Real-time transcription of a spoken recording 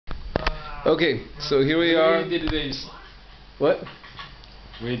Okay, so here we are. We did this. What?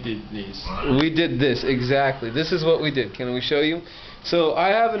 We did this. We did this, exactly. This is what we did. Can we show you? So I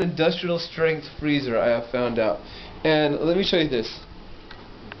have an industrial strength freezer, I have found out. And let me show you this.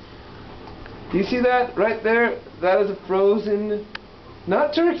 Do you see that right there? That is a frozen,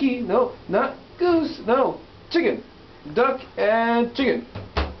 not turkey, no, not goose, no, chicken. Duck and chicken.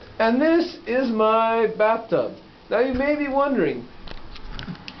 And this is my bathtub. Now you may be wondering,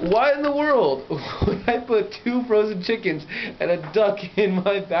 why in the world would I put 2 frozen chickens and a duck in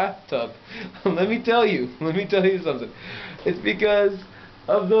my bathtub? Let me tell you something. It's because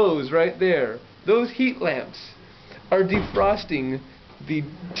of those right there. Those heat lamps are defrosting the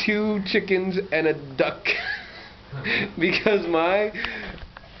 2 chickens and a duck. Because my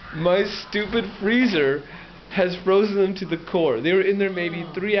stupid freezer has frozen them to the core. They were in there maybe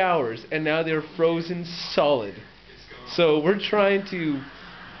 3 hours and now they're frozen solid. So we're trying to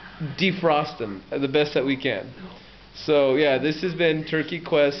defrost them the best that we can. So yeah, this has been Turkey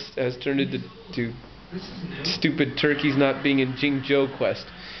Quest, has turned into stupid turkeys not being in Jingzhou Quest.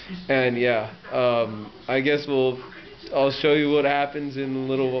 And yeah, I guess I'll show you what happens in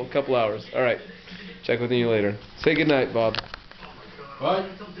a couple hours. Alright, check with you later. Say goodnight, Bob. What?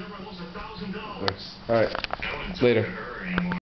 Alright, later.